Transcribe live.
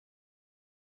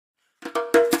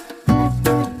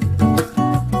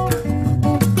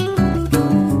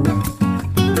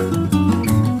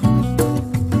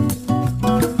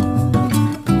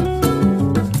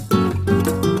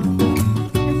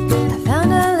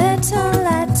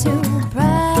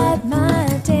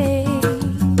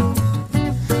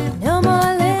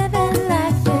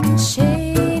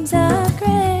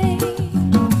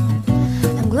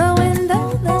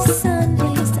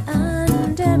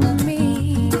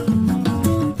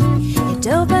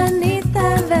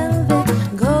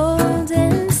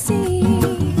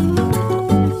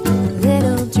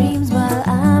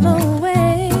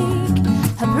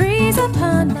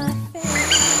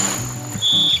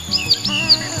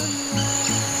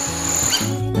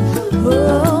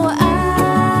Oh,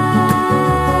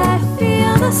 I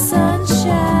feel the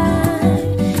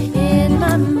sunshine in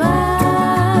my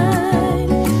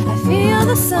mind. I feel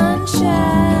the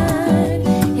sunshine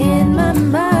in my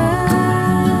mind.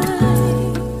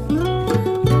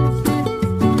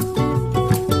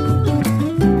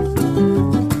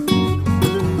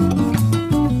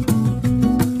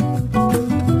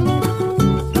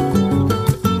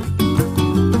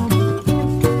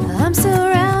 I'm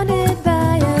surrounded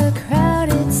by a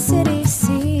crowded city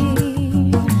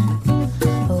scene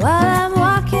while I'm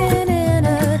walking in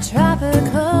a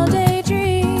tropical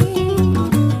daydream.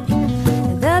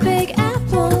 The big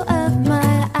apple of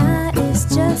my eye is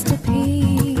just a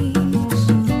peach,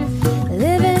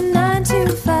 living 9 to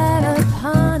 5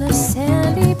 upon a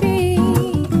sandy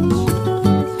beach.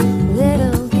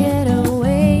 Little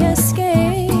getaway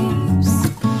escapes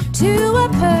to a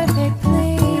perfect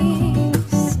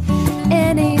place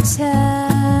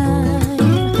anytime.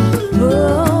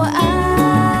 Oh,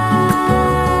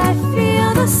 I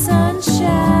feel the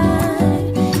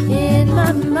sunshine in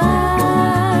my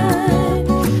mind.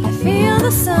 I feel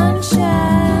the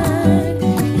sunshine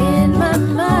in my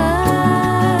mind.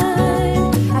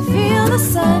 I feel the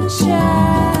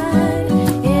sunshine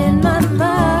in my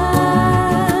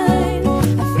mind.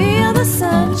 I feel the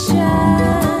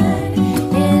sunshine.